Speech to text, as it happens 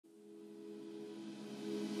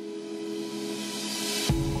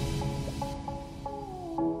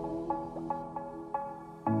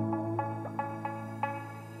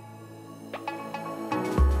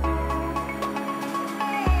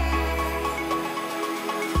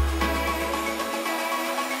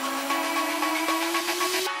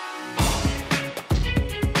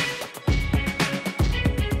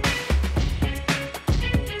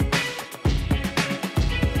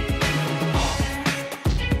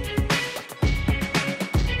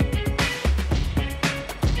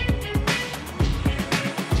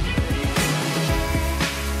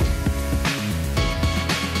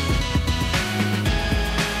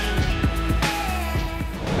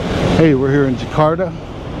Hey, we're here in Jakarta.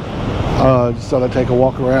 Just thought I'd take a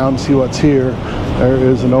walk around, see what's here. There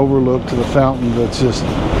is an overlook to the fountain that's just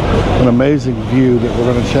an amazing view that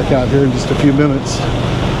we're going to check out here in just a few minutes.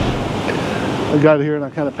 I got here and I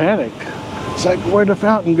kind of panicked. It's like, where'd the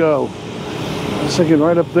fountain go? I was thinking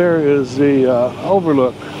right up there is the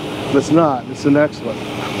overlook, but it's not. It's the next one.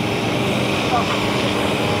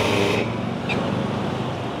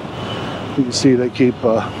 You can see they keep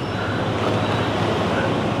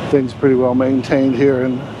things pretty well maintained here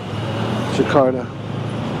in Jakarta.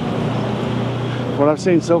 What I've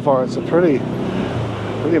seen so far, it's a pretty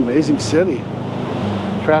amazing city.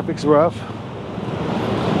 Traffic's rough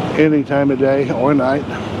any time of day or night,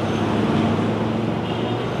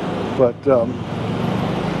 but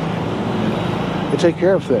they take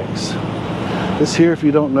care of things. This here, if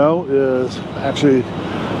you don't know, is actually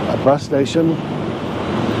a bus station.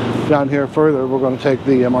 Down here further, we're going to take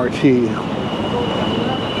the MRT.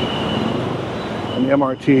 And the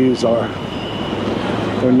MRTs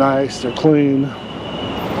they're nice, they're clean.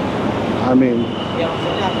 I mean,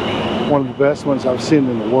 one of the best ones I've seen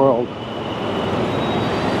in the world.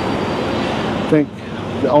 I think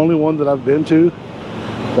the only one that I've been to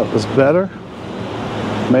that was better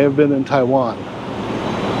may have been in Taiwan.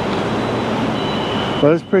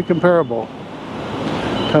 But it's pretty comparable.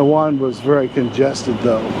 Taiwan was very congested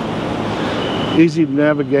though. Easy to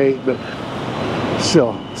navigate, but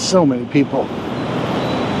still, so many people.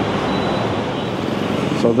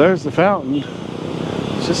 So there's the fountain.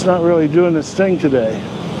 It's just not really doing its thing today.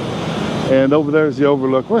 And over there's the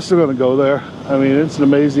overlook. We're still going to go there. I mean, it's an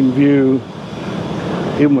amazing view,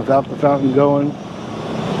 even without the fountain going.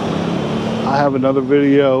 I have another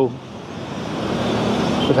video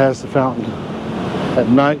that has the fountain at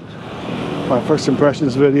night. My first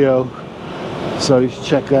impressions video. So you should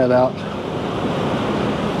check that out.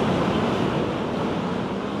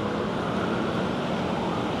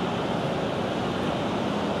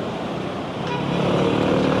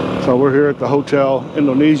 So we're here at the Hotel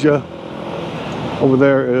Indonesia. Over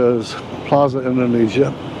there is Plaza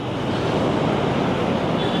Indonesia.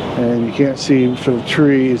 And you can't see for the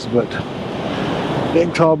trees, but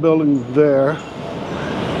big tall building there.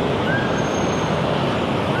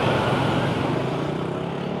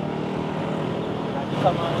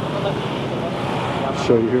 I'll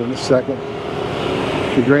show you here in a second.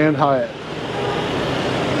 The Grand Hyatt.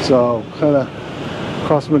 So kind of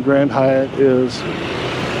across from the Grand Hyatt is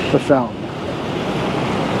the fountain.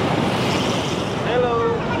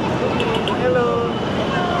 Hello. Hello.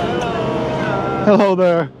 Hello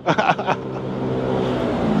there.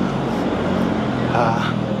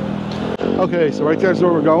 Okay, so right there's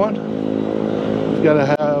where we're going. You gotta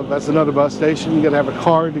have, that's another bus station. You gotta have a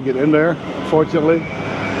card to get in there, unfortunately.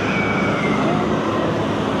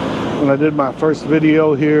 When I did my first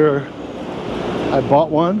video here, I bought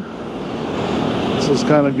one. This is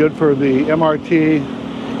kind of good for the MRT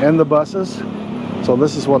and the buses. So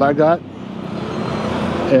this is what I got.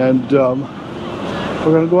 And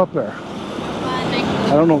we're gonna go up there.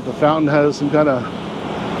 I don't know if the fountain has some kind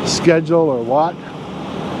of schedule or what,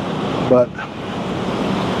 but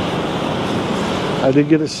I did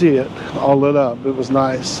get to see it all lit up. It was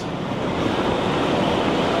nice.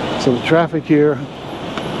 So the traffic here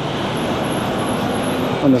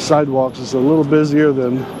on the sidewalks is a little busier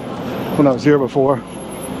than when I was here before.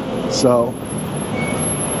 So,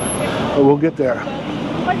 but we'll get there.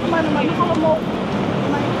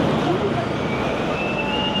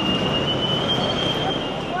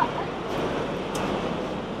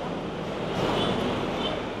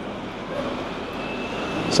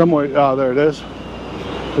 Somewhere, oh, there it is.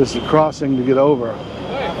 This is a crossing to get over.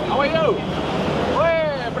 Hey, how are you?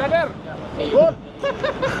 Hey, brother. Good.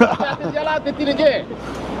 Jalan di sini je.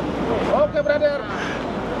 Okay, brother.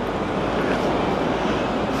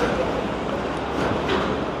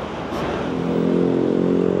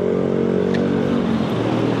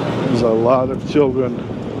 There's a lot of children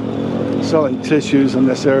selling tissues in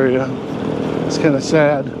this area. It's kind of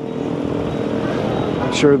sad.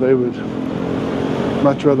 I'm sure they would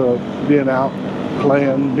much rather being out,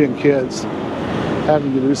 playing, being kids.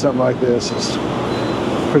 Having to do something like this is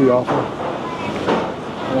pretty awful.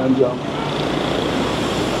 And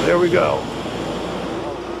there we go.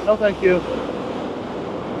 No, thank you.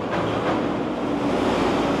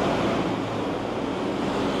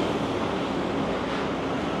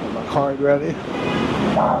 Get my card ready.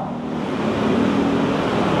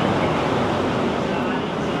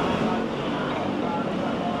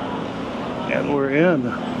 And we're in.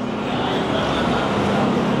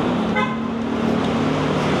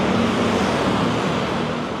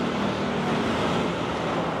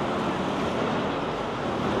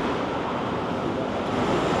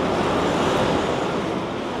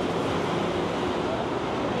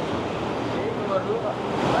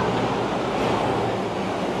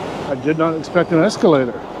 did not expect an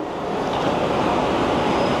escalator.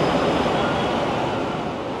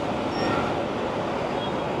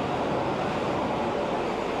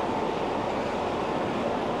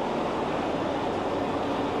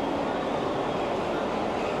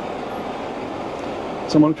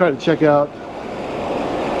 So I'm going to try to check out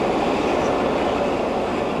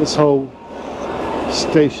this whole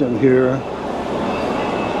station here.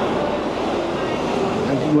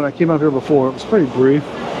 And when I came out here before, it was pretty brief.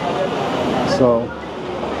 So,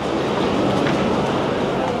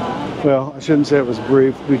 well, I shouldn't say it was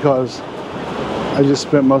brief because I just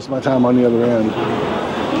spent most of my time on the other end.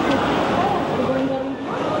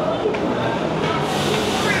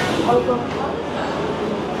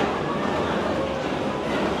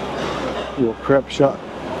 Little crepe shop,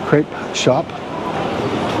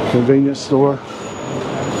 convenience store.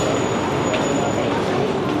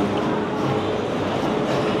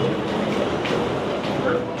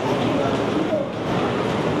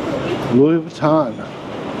 Louis Vuitton.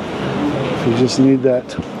 If you just need that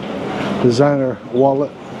designer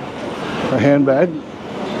wallet or handbag.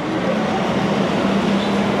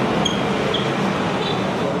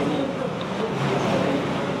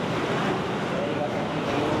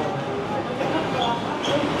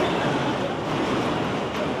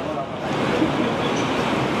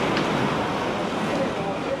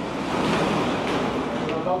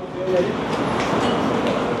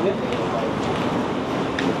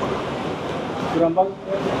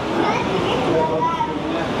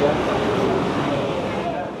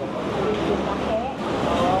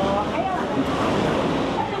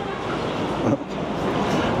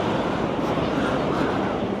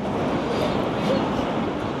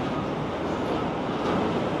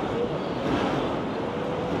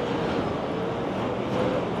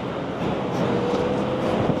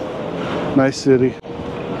 Nice city.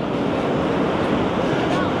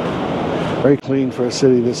 Very clean for a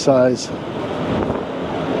city this size.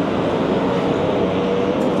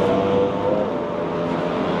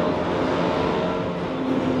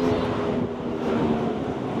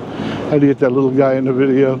 How do you get that little guy in the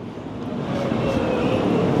video?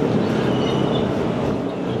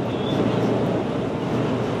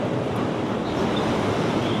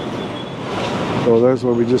 So there's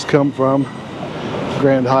where we just come from.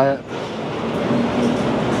 Grand Hyatt.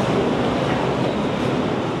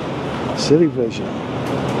 City Vision.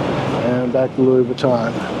 And back to Louis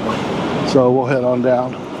Vuitton. So we'll head on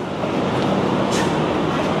down.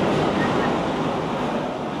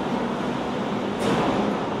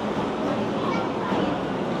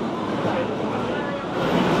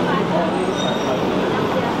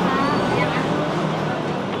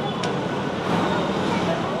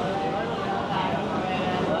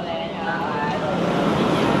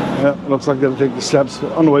 Yeah, looks like they'll take the steps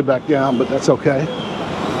on the way back down, but that's okay.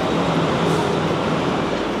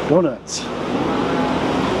 Donuts.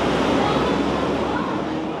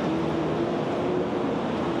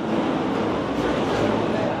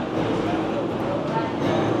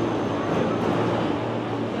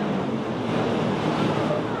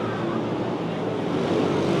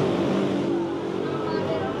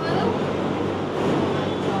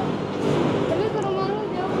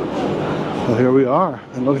 Well, here we are,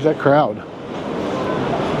 and look at that crowd.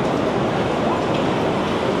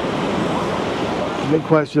 The big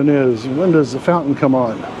question is, when does the fountain come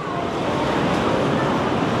on?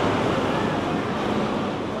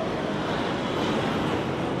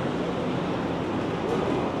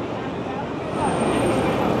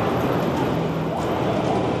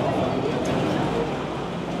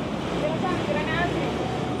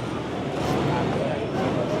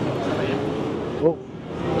 Oh,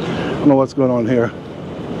 I don't know what's going on here.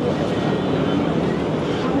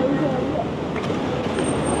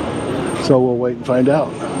 So we'll wait and find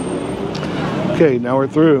out. Okay, now we're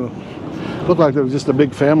through. Looked like there was just a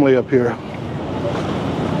big family up here.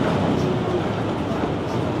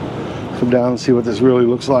 Come down and see what this really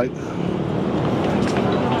looks like.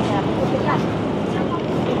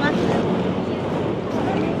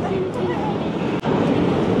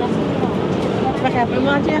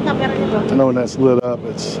 I know when that's lit up,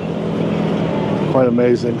 it's quite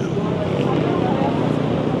amazing.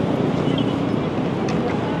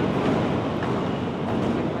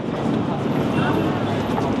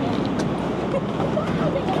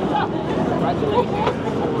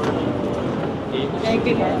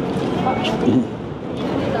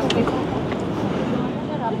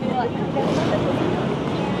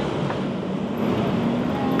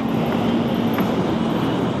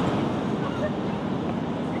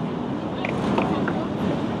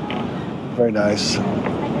 Very nice.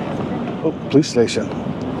 Oh, police station.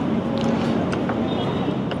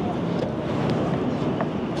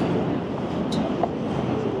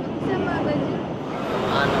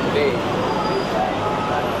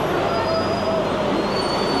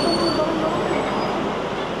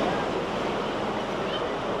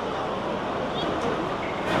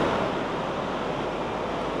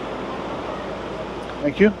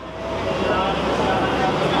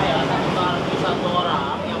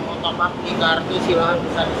 pakai kartu silahkan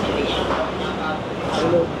bisa di sini.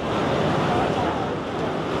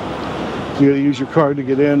 You gotta use your card to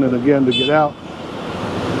get in and again to get out.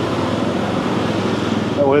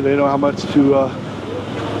 That way they know how much to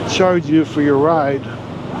charge you for your ride.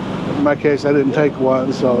 In my case, I didn't take one,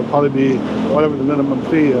 so it'll probably be whatever the minimum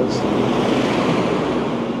fee is.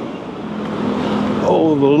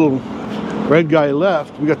 Oh, the little red guy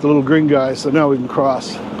left. We got the little green guy, so now we can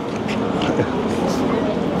cross.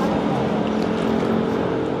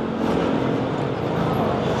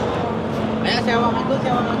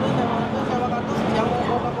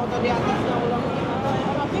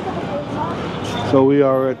 So we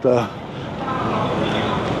are at the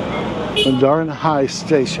Bundaran Hi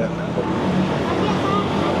station.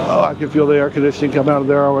 Oh, I can feel the air conditioning come out of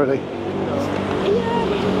there already.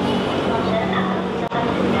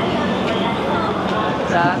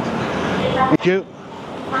 Thank you.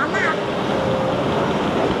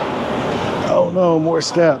 Oh no, more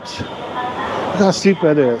steps. Look how steep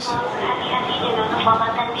that is.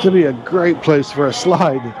 This would be a great place for a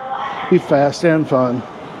slide. Be fast and fun.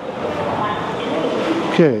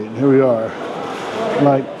 Okay, here we are.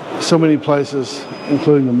 Like so many places,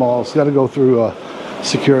 including the malls, got to go through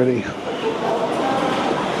security.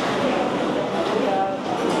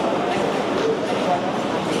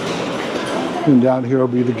 And down here will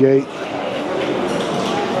be the gate.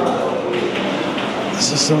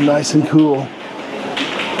 This is so nice and cool.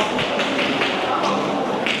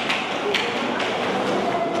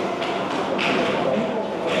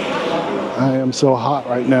 I am so hot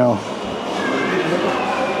right now.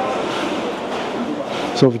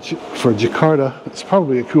 So for Jakarta, it's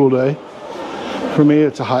probably a cool day. For me,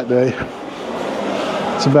 it's a hot day.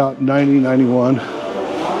 It's about 90, 91.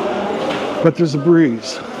 But there's a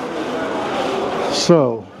breeze.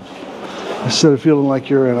 So, instead of feeling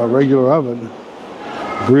like you're in a regular oven,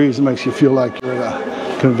 the breeze makes you feel like you're in a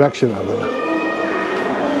convection oven.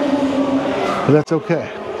 But that's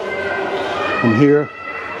okay. I'm here.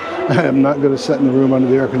 I am not going to sit in the room under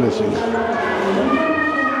the air conditioning.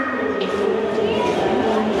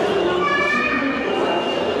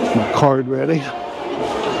 My card ready.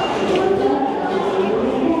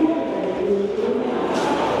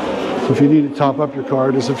 So if you need to top up your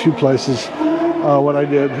card, there's a few places. What I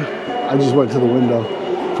did, I just went to the window.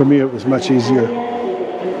 For me, it was much easier.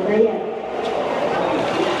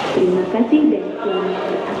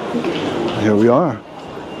 Here we are.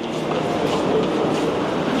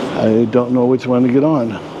 I don't know which one to get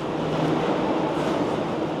on.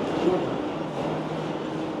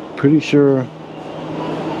 Pretty sure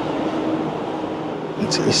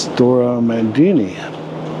it's Astora Mandini.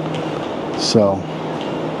 So,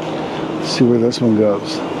 let's see where this one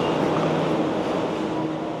goes.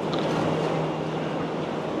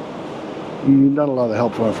 Not a lot of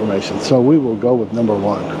helpful information, so we will go with number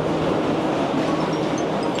 1.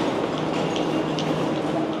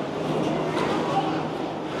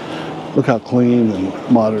 Look how clean and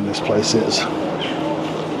modern this place is.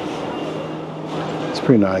 It's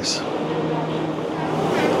pretty nice.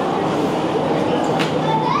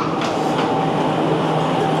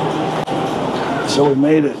 So we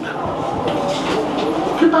made it.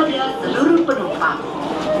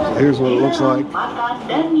 Here's what it looks like.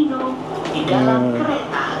 And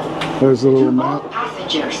there's a little map.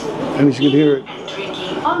 And as you can hear it,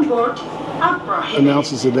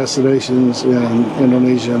 announces the destinations in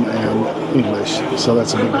Indonesian and English. So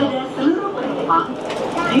that's a big help.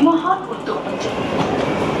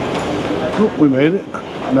 Oh, we made it.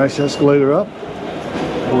 Nice escalator up.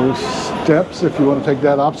 Or steps if you want to take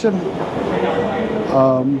that option.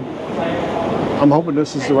 I'm hoping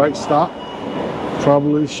this is the right stop.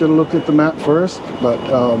 Probably should have looked at the map first, but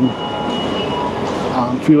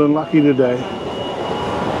I'm feeling lucky today.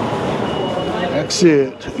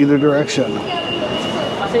 Exit either direction.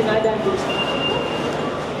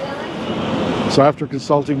 So after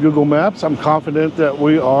consulting Google Maps, I'm confident that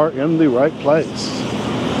we are in the right place.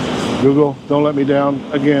 Google, don't let me down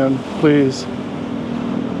again, please.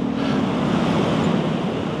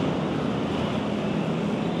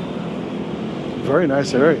 Very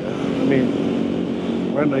nice area. I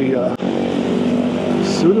mean, we're in the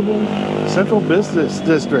Sudirman Central Business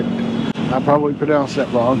District. I probably pronounced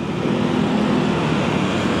that wrong.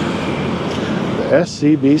 The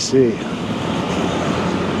SCBC.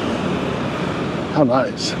 How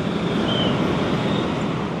nice.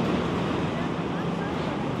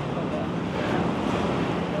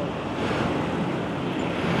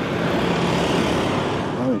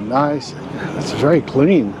 Very nice. It's very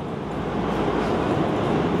clean.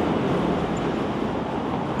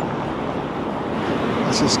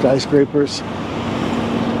 Lots of skyscrapers.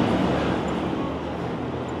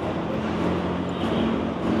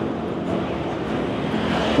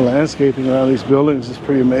 The landscaping around these buildings is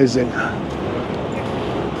pretty amazing.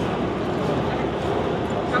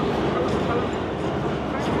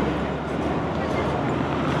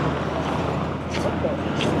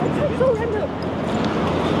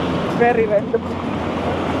 Very random.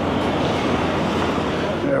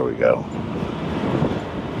 There we go.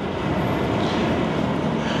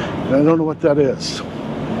 And I don't know what that is.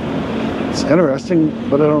 It's interesting,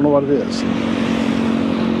 but I don't know what it is.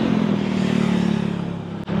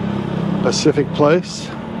 Pacific Place.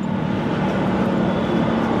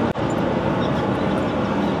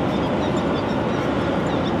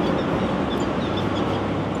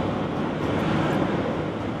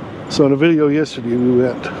 So in a video yesterday, we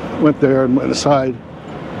went there and went inside.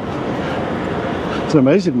 It's an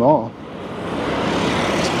amazing mall.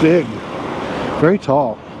 It's big, very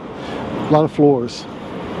tall, a lot of floors,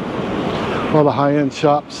 a lot of high-end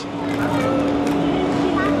shops.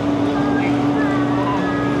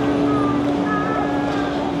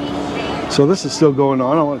 So this is still going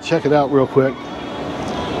on. I want to check it out real quick.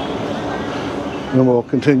 And then we'll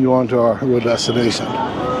continue on to our real destination.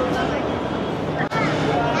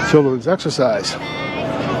 Children's exercise.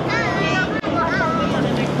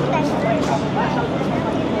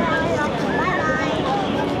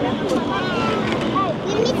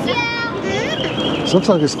 This looks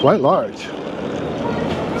like it's quite large.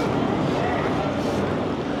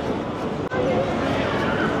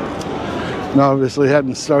 Now obviously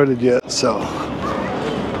hadn't started yet, so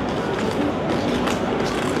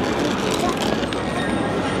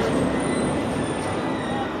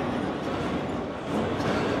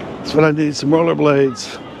that's what I need, some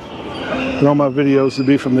rollerblades. And all my videos would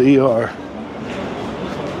be from the ER.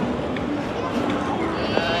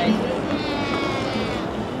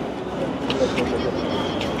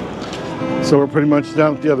 So we're pretty much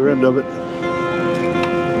down at the other end of it.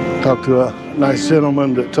 Talked to a nice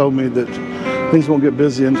gentleman that told me that things won't get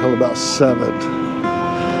busy until about 7.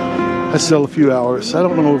 That's still a few hours. I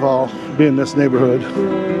don't know if I'll be in this neighborhood,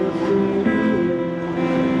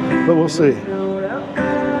 but we'll see.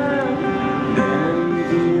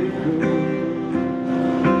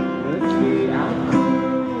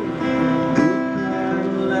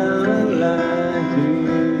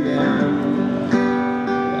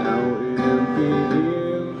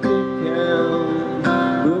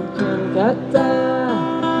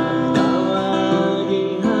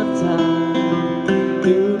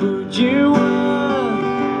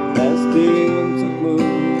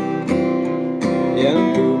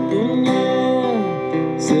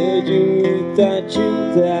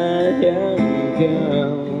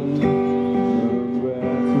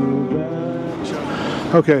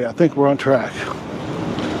 Okay, I think we're on track.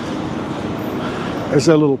 There's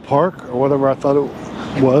that little park or whatever I thought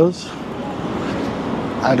it was.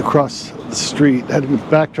 I had to cross the street. I had to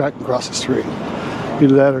backtrack and cross the street.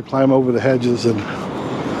 Either that or climb over the hedges and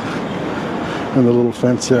the little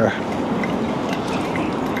fence there.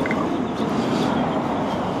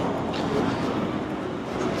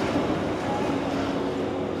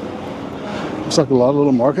 Looks like a lot of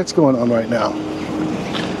little markets going on right now.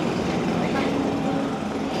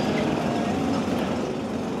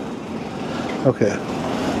 Okay.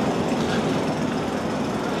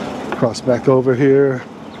 Cross back over here.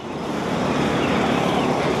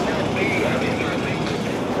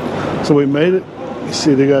 So we made it. You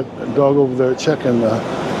see they got a dog over there checking the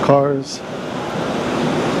cars.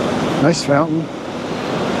 Nice fountain.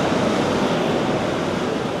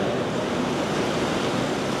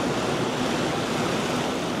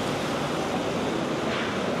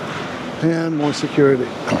 And more security.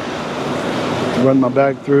 Run my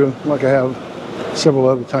bag through like I have several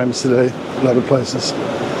other times today in other places.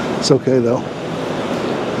 It's okay though.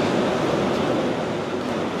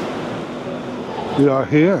 We are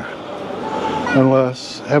here,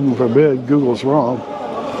 unless, heaven forbid, Google's wrong.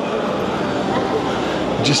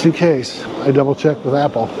 Just in case, I double checked with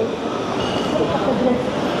Apple.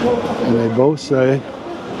 And they both say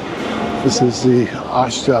this is the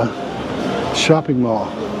Ashta shopping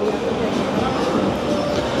mall.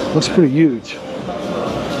 Looks pretty huge.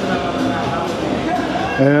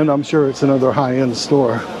 And I'm sure it's another high-end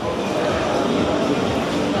store.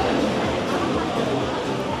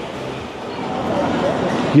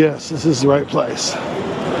 Yes, this is the right place.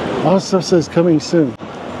 A lot of stuff says coming soon.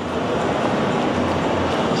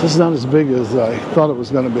 This is not as big as I thought it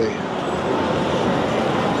was going to be.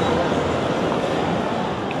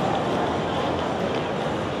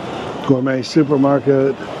 Gourmet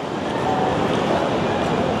supermarket.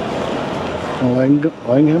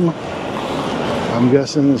 Langham, I'm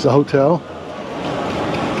guessing is a hotel.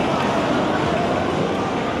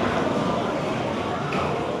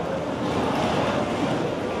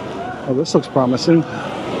 Oh, this looks promising.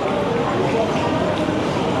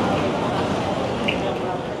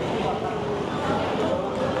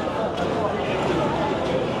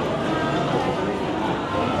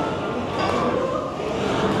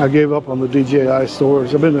 I gave up on the DJI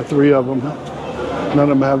stores. I've been to 3 of them. None of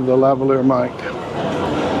them have the lavalier mic.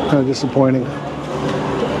 Kind of disappointing.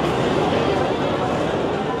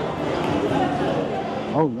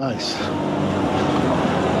 Oh, nice.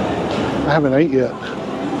 I haven't ate yet.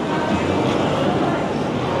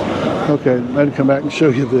 Okay, I had to come back and show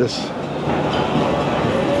you this.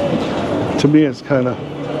 To me, it's kind of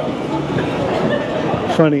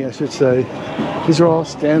funny, I should say. These are all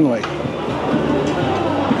Stanley,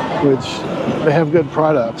 which they have good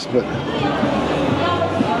products, but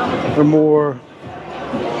they're more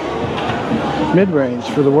mid-range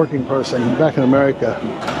for the working person back in America.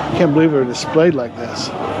 I can't believe they're displayed like this.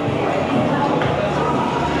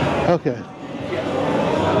 Okay.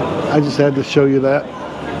 I just had to show you that.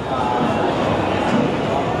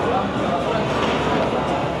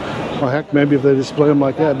 Well, heck, maybe if they display them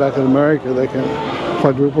like that back in America, they can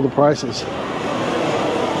quadruple the prices.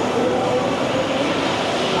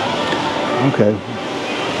 Okay.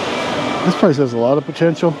 This place has a lot of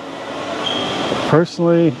potential.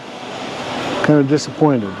 Personally, kind of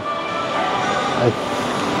disappointed. I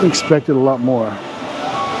expected a lot more.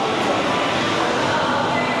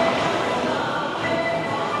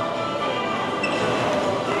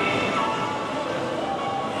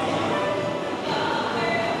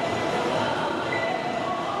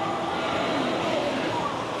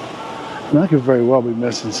 And I could very well be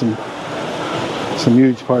missing some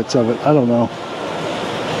huge parts of it. I don't know.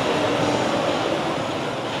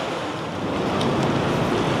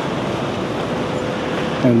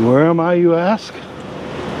 And where am I, you ask?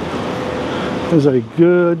 That's a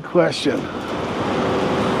good question.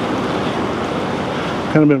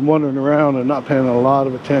 Kind of been wandering around and not paying a lot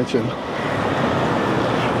of attention.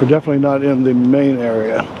 We're definitely not in the main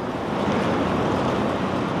area.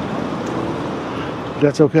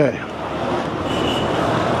 That's okay.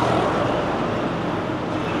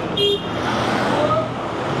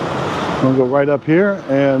 I'm gonna go right up here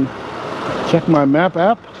and check my map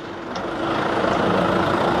app.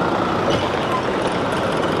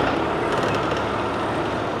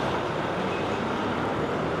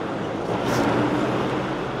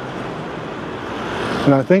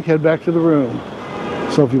 And I think head back to the room.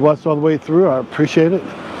 So if you watched all the way through, I appreciate it.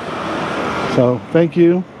 So thank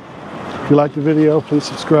you. If you liked the video, please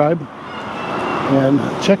subscribe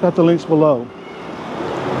and check out the links below.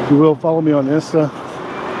 You will follow me on Insta,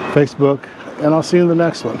 Facebook, and I'll see you in the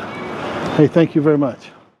next one. Hey, thank you very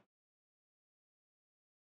much.